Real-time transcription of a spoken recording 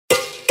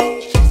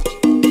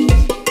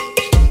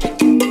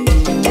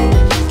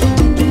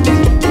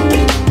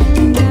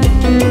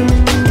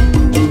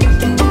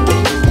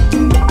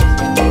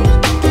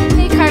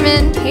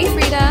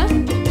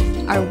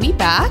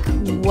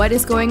what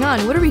is going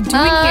on? What are we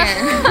doing here?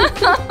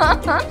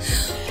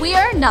 We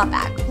are not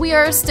back. We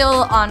are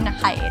still on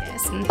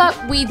hiatus, but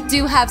we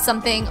do have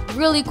something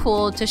really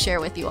cool to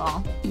share with you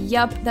all.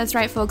 Yep, that's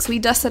right, folks. We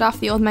dusted off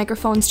the old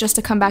microphones just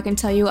to come back and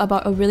tell you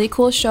about a really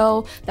cool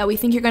show that we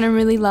think you're going to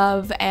really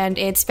love, and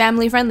it's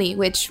family friendly,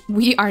 which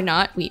we are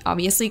not. We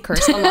obviously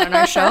curse a lot on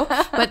our show,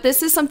 but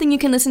this is something you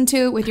can listen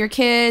to with your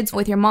kids,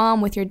 with your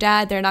mom, with your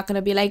dad. They're not going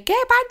to be like, ¿Qué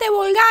parte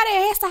vulgar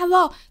es esta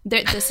voz?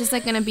 This is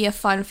like going to be a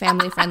fun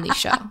family friendly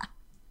show.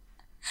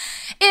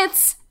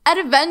 It's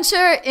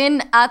Adventure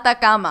in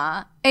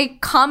Atacama, a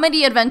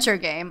comedy adventure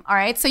game, all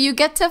right? So you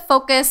get to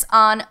focus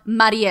on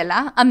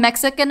Mariela, a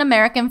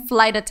Mexican-American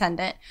flight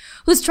attendant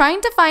who's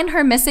trying to find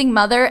her missing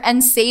mother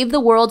and save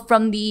the world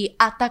from the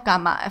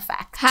Atacama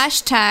effect.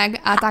 Hashtag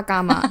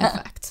Atacama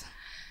effect.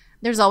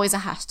 There's always a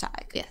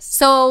hashtag. Yes.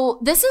 So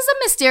this is a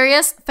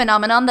mysterious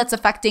phenomenon that's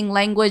affecting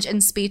language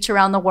and speech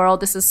around the world.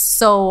 This is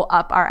so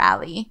up our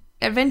alley.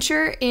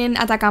 Adventure in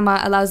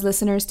Atacama allows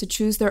listeners to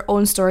choose their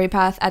own story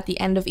path at the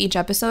end of each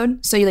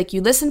episode. So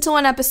you listen to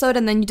one episode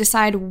and then you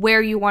decide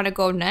where you want to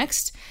go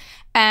next.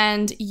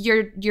 And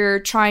you're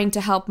trying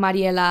to help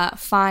Mariela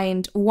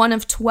find one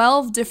of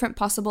 12 different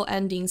possible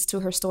endings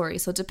to her story.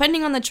 So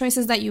depending on the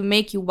choices that you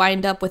make, you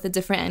wind up with a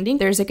different ending.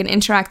 There's like an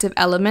interactive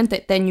element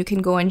that then you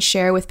can go and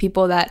share with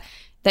people that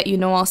you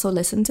know also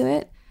listen to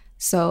it.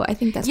 So I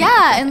think that's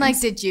and like,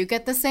 did you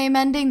get the same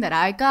ending that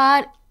I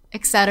got?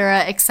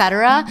 Etc.,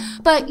 etc.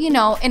 But,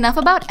 enough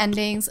about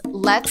endings.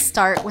 Let's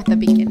start with the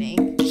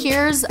beginning.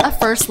 Here's a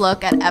first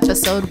look at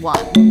episode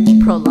 1,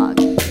 Prologue.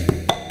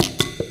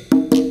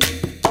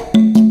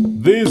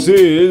 This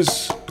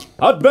is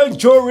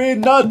Adventure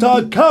in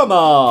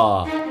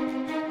Atacama,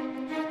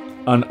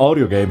 an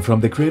audio game from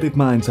the creative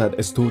minds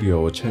at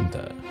Studio 80.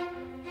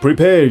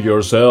 Prepare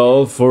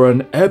yourself for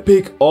an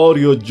epic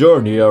audio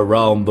journey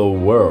around the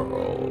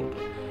world.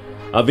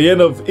 At the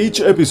end of each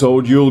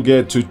episode, you'll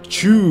get to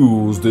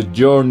choose the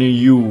journey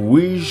you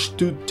wish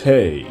to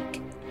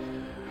take.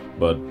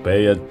 But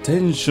pay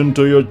attention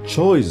to your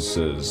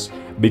choices,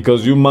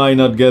 because you might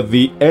not get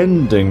the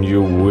ending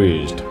you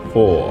wished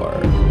for.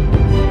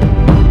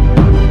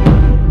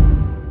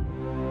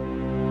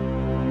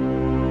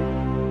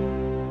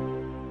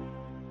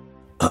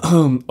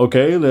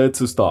 Okay,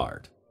 let's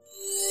start.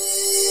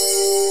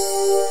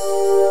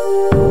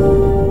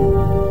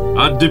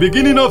 At the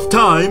beginning of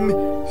time,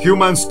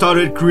 humans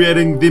started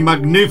creating the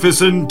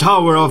magnificent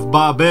Tower of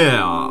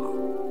Babel.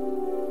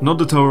 Not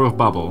the Tower of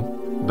Babel,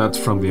 that's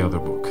from the other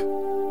book.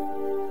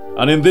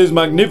 And in this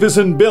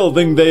magnificent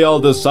building, they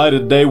all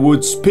decided they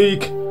would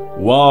speak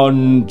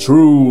one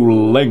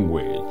true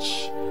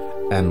language.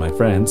 And my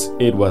friends,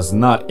 it was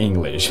not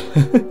English.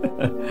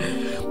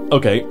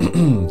 Okay.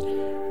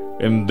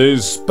 In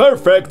this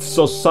perfect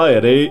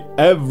society,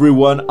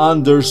 everyone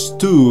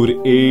understood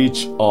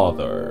each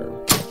other.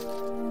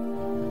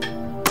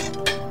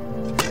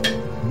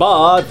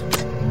 But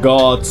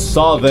God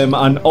saw them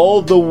and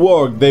all the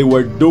work they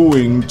were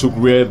doing to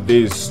create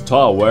this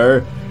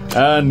tower,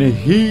 and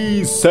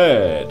He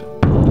said,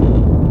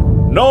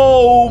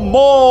 "No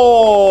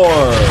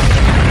more!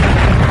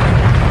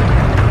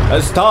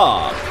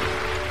 Stop!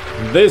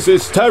 This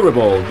is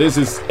terrible. This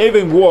is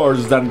even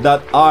worse than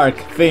that ark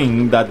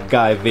thing that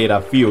guy did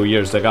a few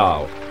years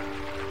ago."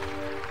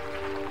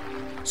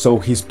 So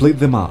He split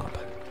them up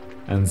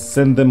and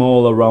sent them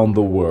all around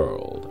the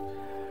world.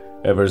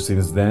 Ever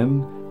since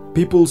then,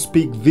 people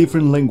speak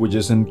different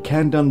languages and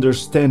can't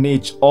understand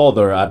each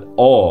other at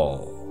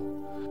all.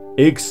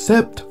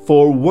 Except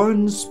for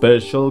one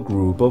special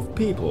group of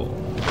people.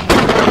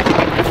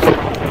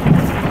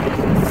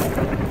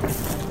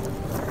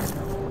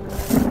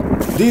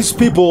 These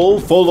people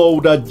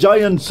followed a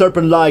giant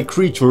serpent-like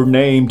creature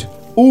named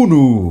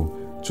Unu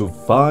to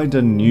find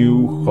a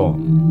new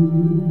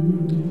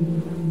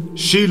home.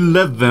 She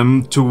led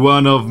them to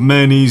one of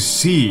many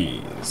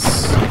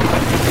seas.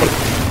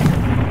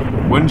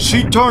 When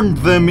she turned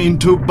them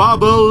into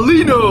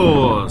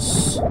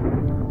Babelinos,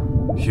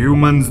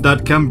 humans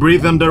that can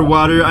breathe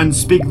underwater and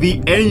speak the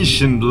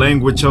ancient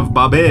language of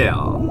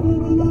Babel.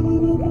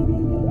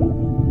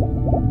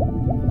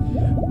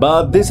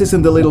 But this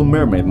isn't the Little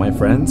Mermaid, my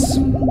friends.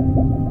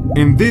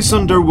 In this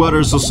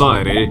underwater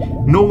society,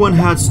 no one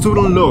had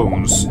student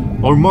loans,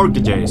 or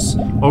mortgages,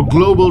 or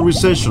global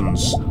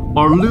recessions,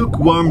 or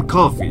lukewarm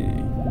coffee.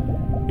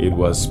 It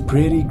was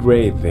pretty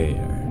great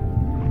there.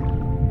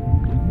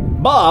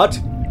 But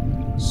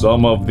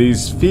some of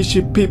these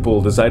fishy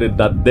people decided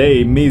that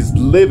they missed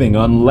living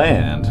on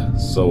land,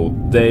 so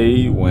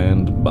they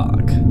went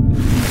back.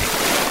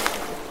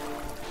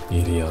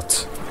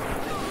 Idiot.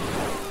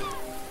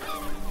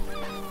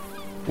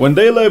 When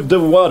they left the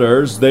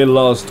waters, they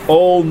lost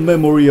all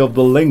memory of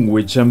the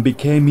language and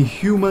became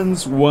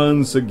humans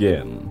once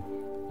again.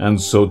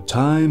 And so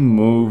time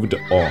moved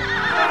on.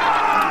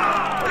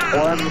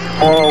 One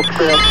small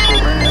step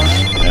for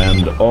man.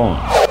 And on.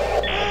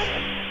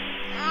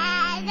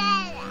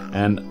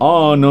 And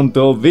on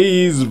until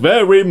this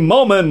very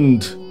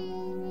moment,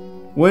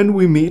 when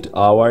we meet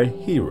our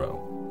hero.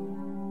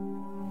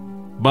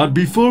 But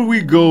before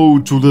we go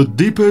to the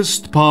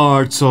deepest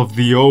parts of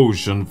the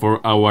ocean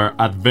for our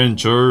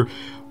adventure,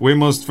 we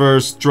must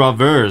first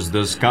traverse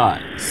the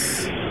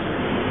skies.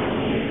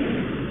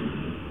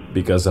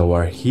 Because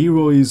our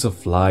hero is a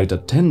flight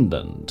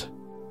attendant.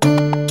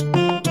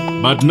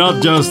 But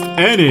not just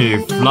any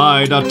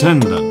flight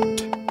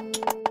attendant.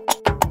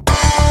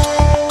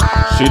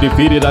 She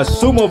defeated a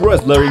sumo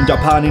wrestler in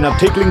Japan in a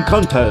tickling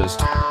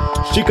contest.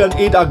 She can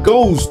eat a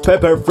ghost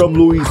pepper from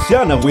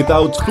Louisiana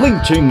without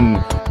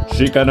flinching.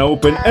 She can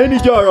open any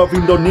jar of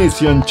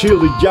Indonesian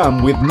chili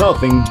jam with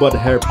nothing but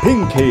her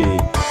pinky.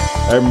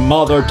 Her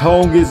mother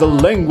tongue is a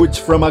language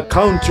from a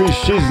country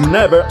she's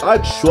never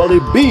actually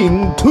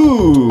been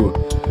to.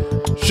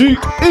 She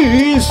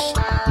is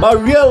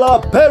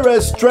Mariela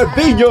Perez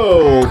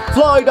Trevino,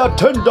 flight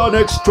attendant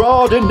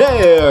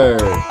extraordinaire.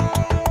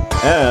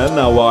 And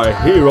our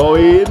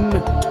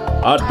heroine,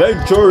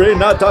 Adventure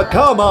in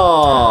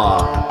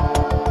Atacama.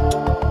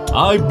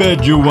 I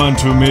bet you want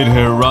to meet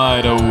her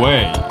right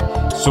away.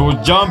 So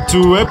jump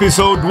to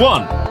episode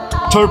 1,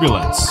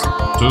 Turbulence,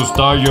 to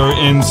start your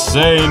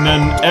insane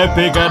and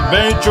epic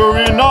adventure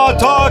in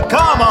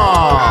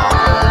Atacama!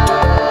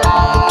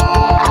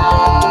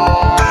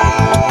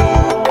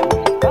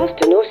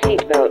 Fasten your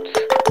seatbelts.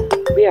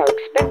 We are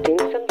expecting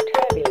some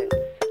turbulence.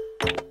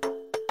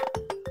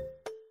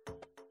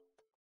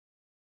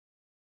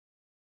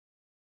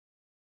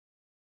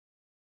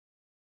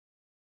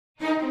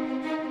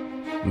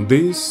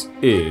 This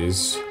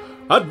is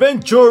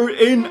Adventure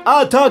in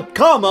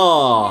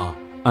Atacama,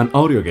 an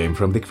audio game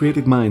from the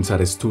creative minds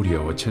at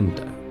Studio 80.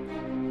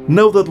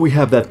 Now that we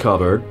have that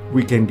covered,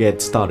 we can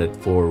get started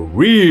for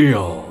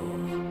real.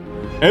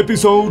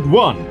 Episode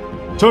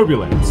 1,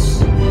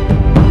 Turbulence.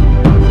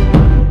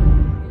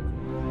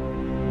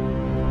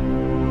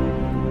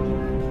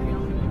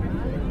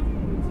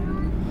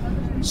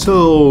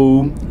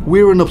 So,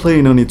 we're on a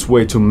plane on its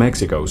way to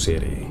Mexico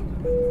City.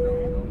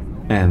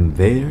 And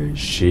there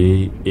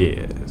she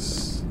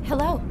is.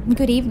 Hello,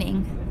 good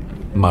evening.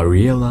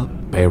 Mariela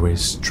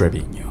Perez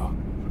Trevino.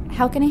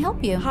 How can I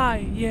help you?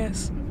 Hi,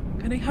 yes.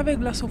 Can I have a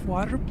glass of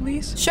water,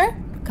 please? Sure,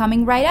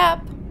 coming right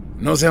up.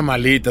 No sea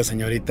malita,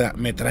 señorita.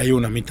 Me trae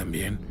una a mí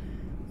también.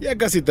 Ya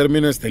casi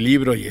termino este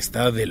libro y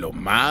está de lo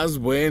más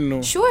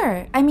bueno.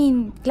 Sure,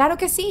 claro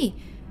que sí.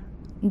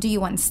 Do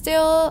you want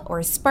still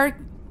or sparkling?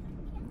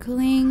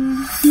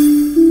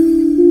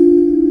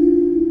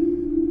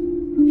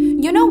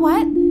 You know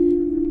what?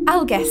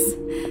 I'll guess.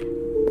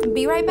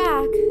 Be right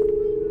back.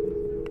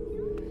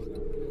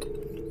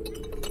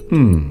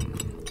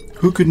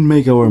 Who could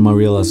make our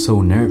Mariela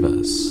so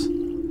nervous?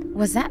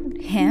 Was that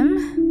him?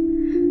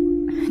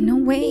 No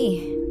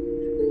way.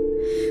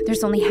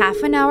 There's only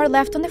half an hour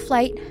left on the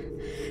flight.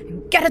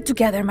 Get it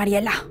together,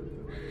 Mariela.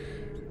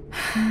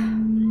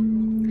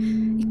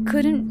 It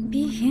couldn't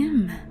be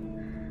him,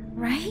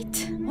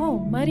 right?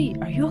 Oh, Mari,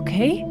 are you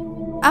okay?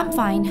 I'm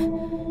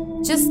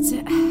fine. Just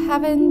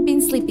haven't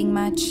been sleeping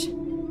much.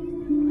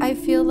 I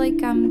feel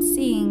like I'm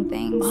seeing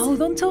things. Oh,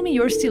 don't tell me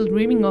you're still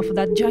dreaming of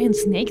that giant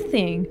snake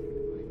thing.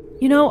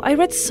 You know, I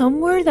read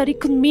somewhere that it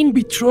could mean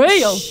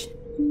betrayal. Shh.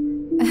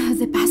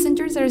 The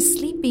passengers are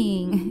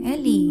sleeping,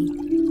 Ellie.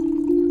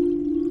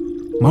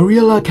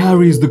 Mariela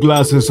carries the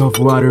glasses of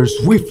water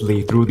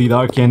swiftly through the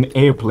darkened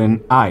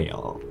airplane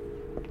aisle.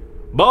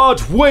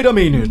 But wait a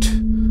minute!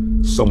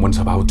 Someone's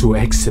about to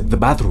exit the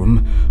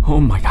bathroom. Oh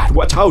my god,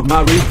 watch out,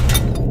 Mari!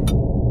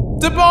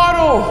 The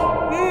bottle!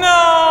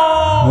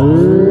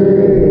 No!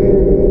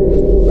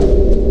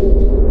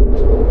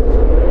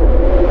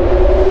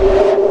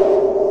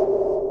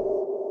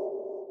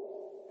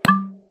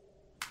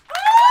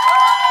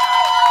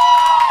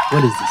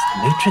 What is this,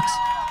 the Matrix?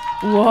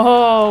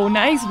 Whoa,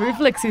 nice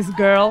reflexes,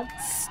 girl.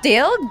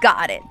 Still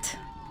got it.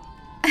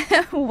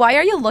 Why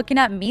are you looking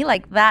at me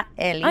like that,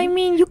 Ellie? I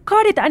mean, you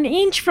caught it an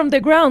inch from the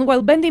ground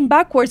while bending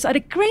backwards at a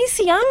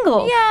crazy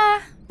angle.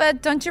 Yeah,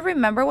 but don't you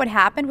remember what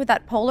happened with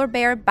that polar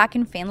bear back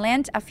in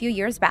Finland a few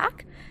years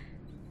back?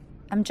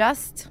 I'm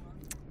just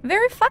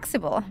very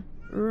flexible.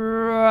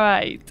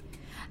 Right.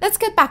 Let's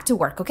get back to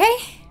work, okay?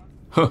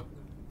 Huh.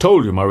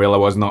 Told you Mariela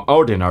was no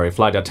ordinary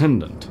flight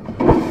attendant.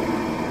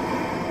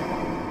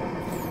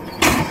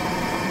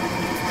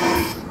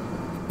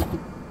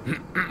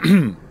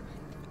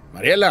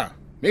 Mariela,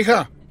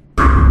 mija.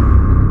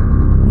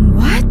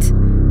 What?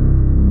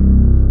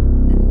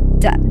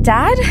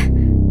 Dad?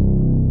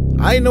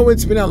 I know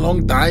it's been a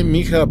long time,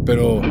 mija,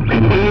 pero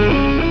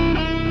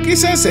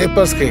quizás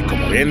sepas que,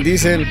 como bien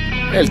dicen,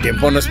 el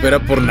tiempo no espera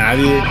por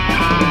nadie.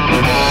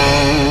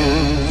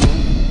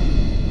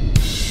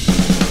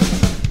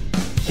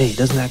 Hey,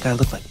 doesn't that guy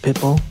look like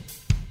Pitbull?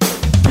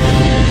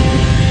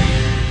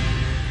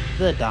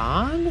 The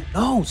Don?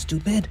 No,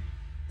 stupid.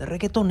 The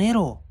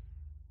reggaetonero.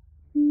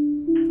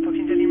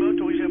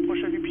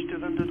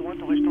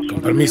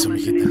 Con permiso,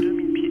 mijita.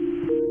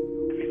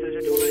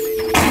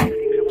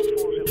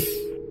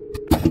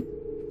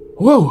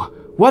 Whoa!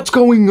 What's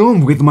going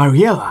on with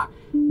Mariela?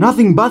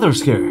 Nothing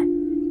bothers her.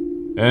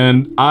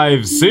 And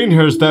I've seen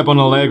her step on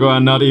a Lego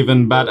and not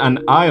even bat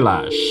an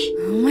eyelash.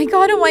 Oh my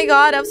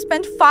god. I've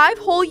spent 5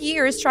 whole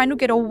years trying to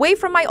get away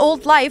from my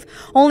old life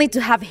only to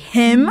have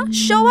him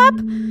show up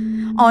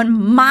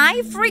on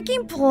my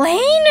freaking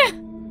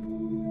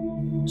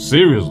plane?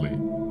 Seriously,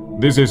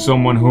 this is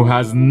someone who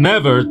has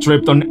never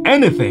tripped on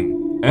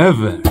anything,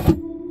 ever.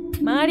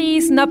 Mari,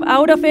 snap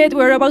out of it.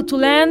 We're about to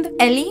land.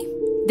 Ellie,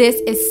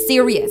 this is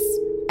serious.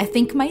 I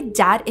think my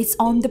dad is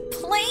on the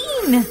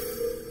plane.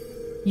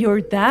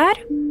 Your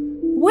dad?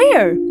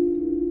 Where?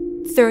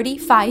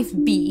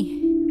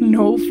 35B.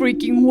 No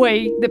freaking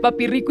way. The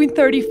Papi Rico in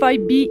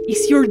 35B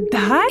is your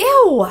dad?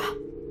 Ew!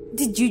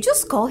 Did you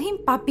just call him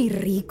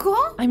Papi Rico?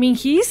 I mean,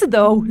 he is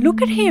though.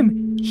 Look at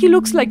him. He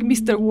looks like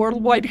Mr.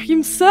 Worldwide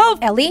himself.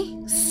 Ellie,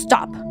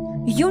 stop.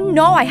 You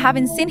know I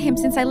haven't seen him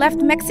since I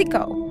left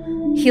Mexico.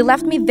 He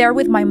left me there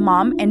with my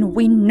mom, and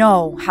we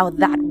know how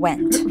that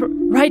went.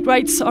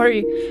 Right,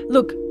 sorry.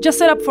 Look, just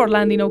set up for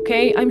landing,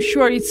 okay? I'm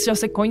sure it's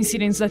just a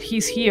coincidence that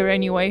he's here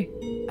anyway.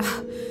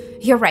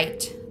 You're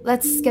right.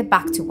 Let's get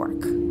back to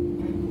work.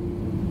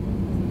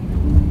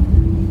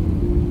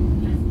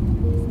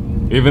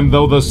 Even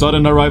though the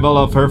sudden arrival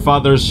of her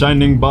father's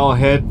shining bald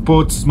head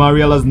puts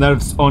Mariella's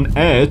nerves on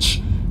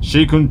edge,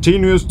 she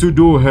continues to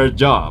do her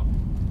job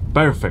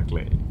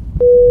perfectly.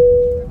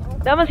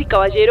 Damas y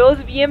caballeros,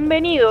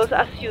 bienvenidos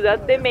a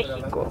Ciudad de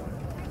México.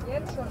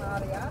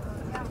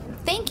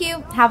 Thank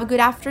you. Have a good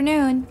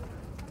afternoon.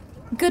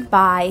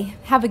 Goodbye.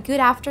 Have a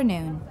good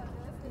afternoon.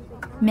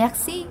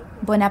 Merci.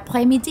 Bon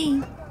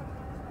après-midi.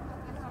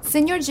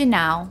 Señor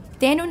Genao,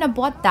 ten una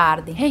boa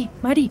tarde. Hey,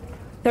 Mari,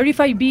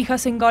 35B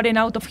hasn't gotten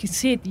out of his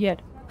seat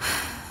yet.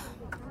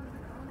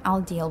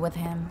 I'll deal with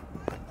him.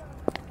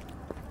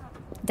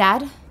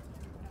 Dad?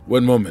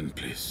 One moment,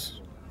 please.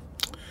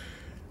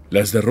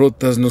 Las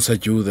derrotas nos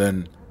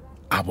ayudan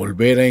a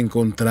volver a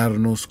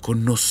encontrarnos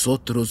con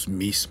nosotros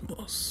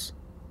mismos.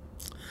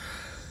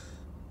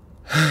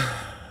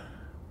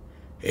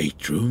 A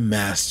true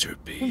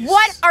masterpiece.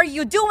 What are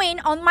you doing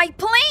on my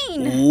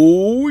plane?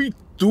 Uy,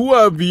 tu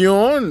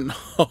avión.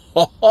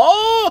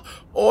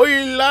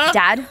 Oíla.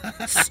 Dad,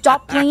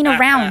 stop playing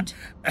around.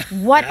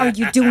 What are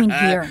you doing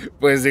here?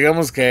 Pues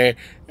digamos que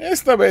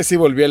esta vez sí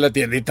volví a la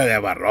tiendita de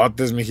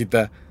abarrotes,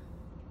 mijita.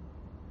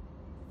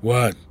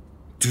 What?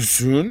 Too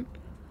soon?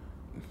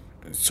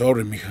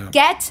 Sorry, mija.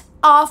 Get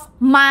off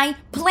my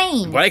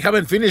plane. But I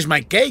haven't finished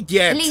my cake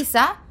yet.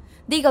 Lisa,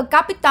 diga al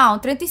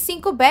capitán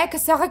 35B que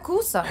se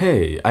recusa.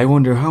 Hey, I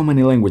wonder how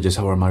many languages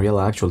our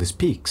Mariela actually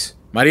speaks.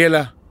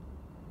 Mariela,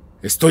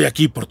 estoy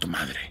aquí por tu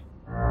madre.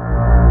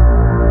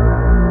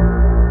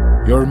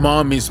 Your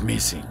mom is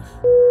missing.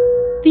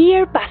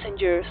 Dear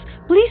passengers,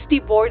 please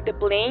deboard the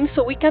plane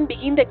so we can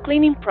begin the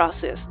cleaning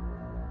process,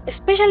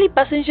 especially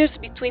passengers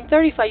between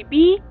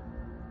 35B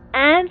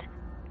and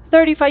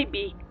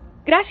 35B.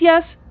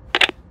 Gracias.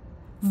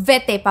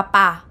 Vete,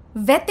 papá.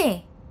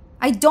 Vete.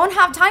 I don't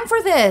have time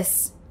for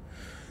this.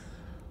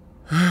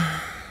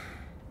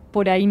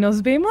 Por ahí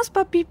nos vemos,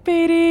 Papi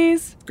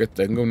Pérez. Que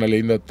tenga una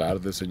linda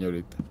tarde,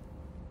 señorita.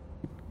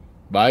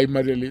 Bye,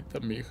 Marielita,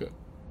 mija.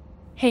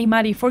 Hey,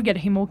 Mari, forget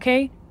him,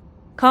 okay?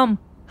 Come,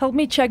 help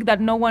me check that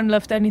no one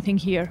left anything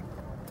here.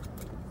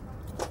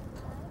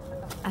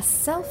 A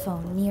cell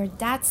phone near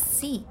Dad's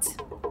seat.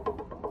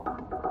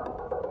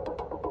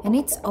 And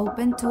it's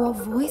open to a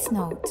voice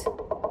note.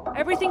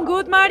 Everything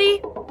good, Mari?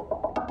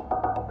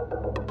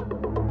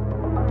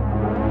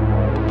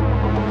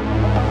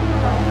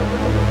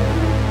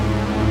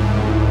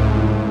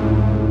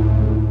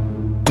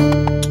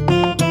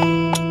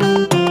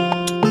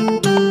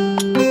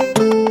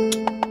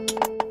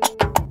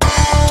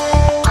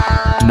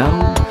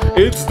 Now,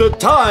 it's the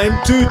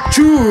time to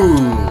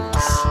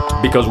choose.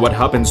 Because what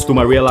happens to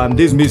Mariela and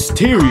this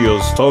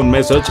mysterious phone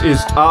message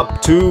is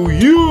up to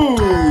you.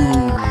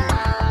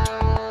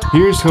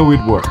 Here's how it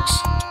works.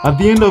 At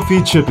the end of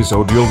each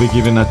episode, you'll be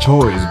given a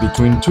choice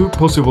between two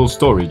possible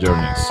story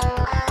journeys.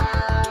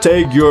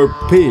 Take your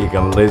pick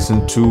and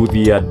listen to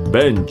the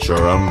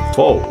adventure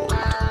unfold.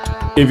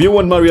 If you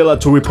want Mariela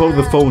to report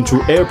the phone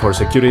to airport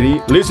security,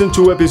 listen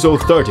to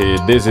episode 30,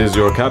 This is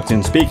your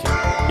captain speaking.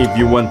 If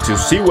you want to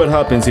see what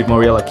happens if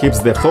Mariela keeps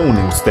the phone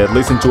instead,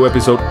 listen to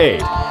episode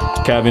 8,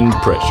 Cabin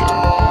Pressure.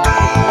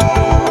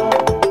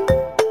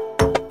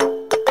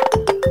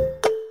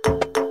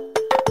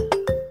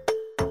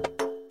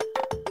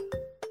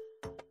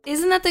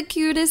 Isn't that the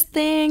cutest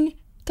thing?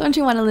 Don't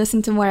you want to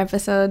listen to more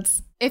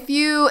episodes? If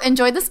you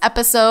enjoyed this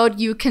episode,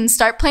 you can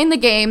start playing the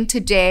game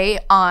today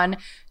on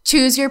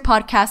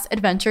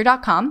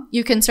chooseyourpodcastadventure.com.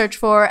 You can search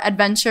for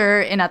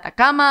Adventure in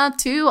Atacama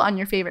too on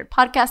your favorite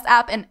podcast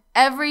app, and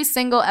every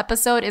single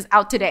episode is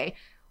out today,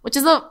 which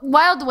is a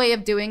wild way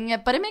of doing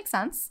it, but it makes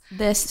sense.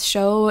 This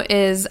show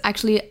is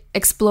actually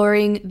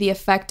exploring the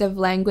effect of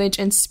language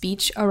and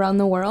speech around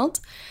the world.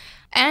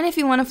 And if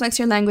you want to flex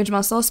your language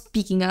muscle,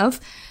 speaking of,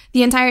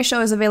 the entire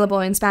show is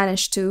available in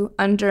Spanish too,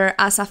 under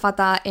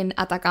Azafata in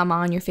Atacama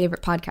on your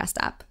favorite podcast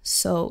app.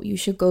 So you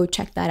should go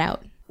check that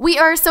out. We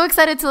are so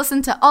excited to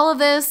listen to all of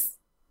this.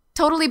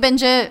 totally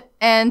binge it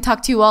and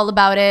talk to you all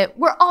about it.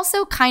 We're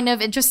also kind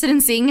of interested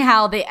in seeing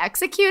how they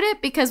execute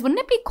it, because wouldn't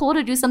it be cool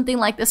to do something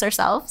like this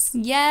ourselves?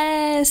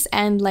 Yes,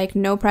 and like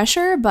no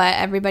pressure, but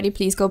everybody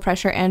please go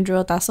pressure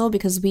Andrew Otaso,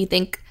 because we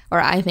think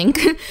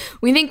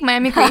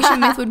Miami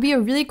Creation Myth would be a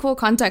really cool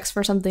context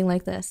for something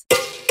like this.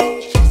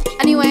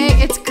 Anyway,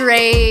 it's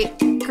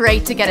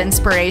great to get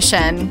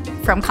inspiration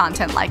from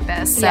content like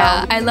this. So.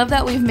 Yeah, I love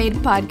that we've made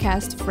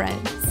podcast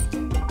friends.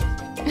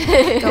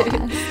 Go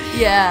us.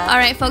 Yeah. All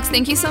right, folks,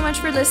 thank you so much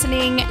for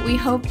listening. We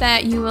hope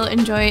that you will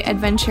enjoy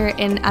Adventure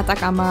in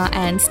Atacama,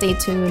 and stay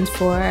tuned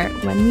for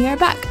when we are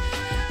back.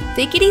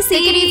 Take it easy.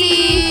 Take it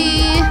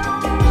easy.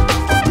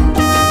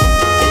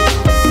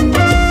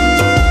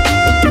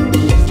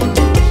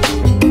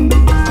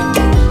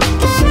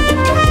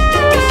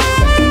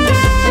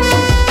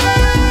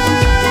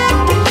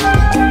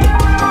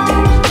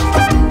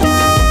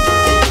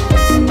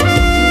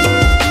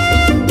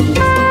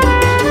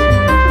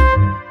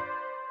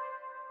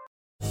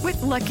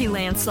 Lucky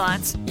Land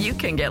Slots, you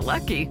can get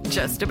lucky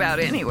just about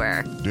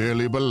anywhere.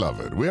 Dearly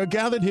beloved, we are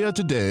gathered here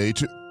today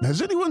to...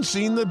 Has anyone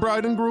seen the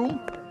bride and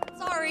groom?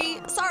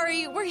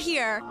 Sorry, we're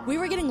here. We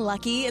were getting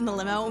lucky in the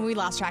limo and we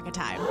lost track of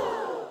time.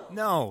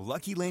 No,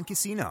 Lucky Land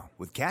Casino,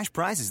 with cash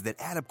prizes that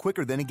add up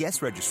quicker than a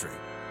guest registry.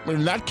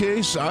 In that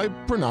case, I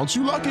pronounce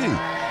you lucky.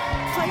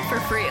 Play for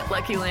free at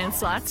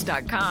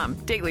LuckyLandSlots.com.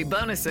 Daily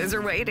bonuses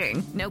are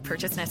waiting. No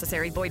purchase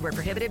necessary. Void where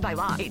prohibited by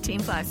law.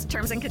 18+.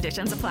 Terms and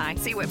conditions apply.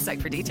 See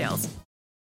website for details.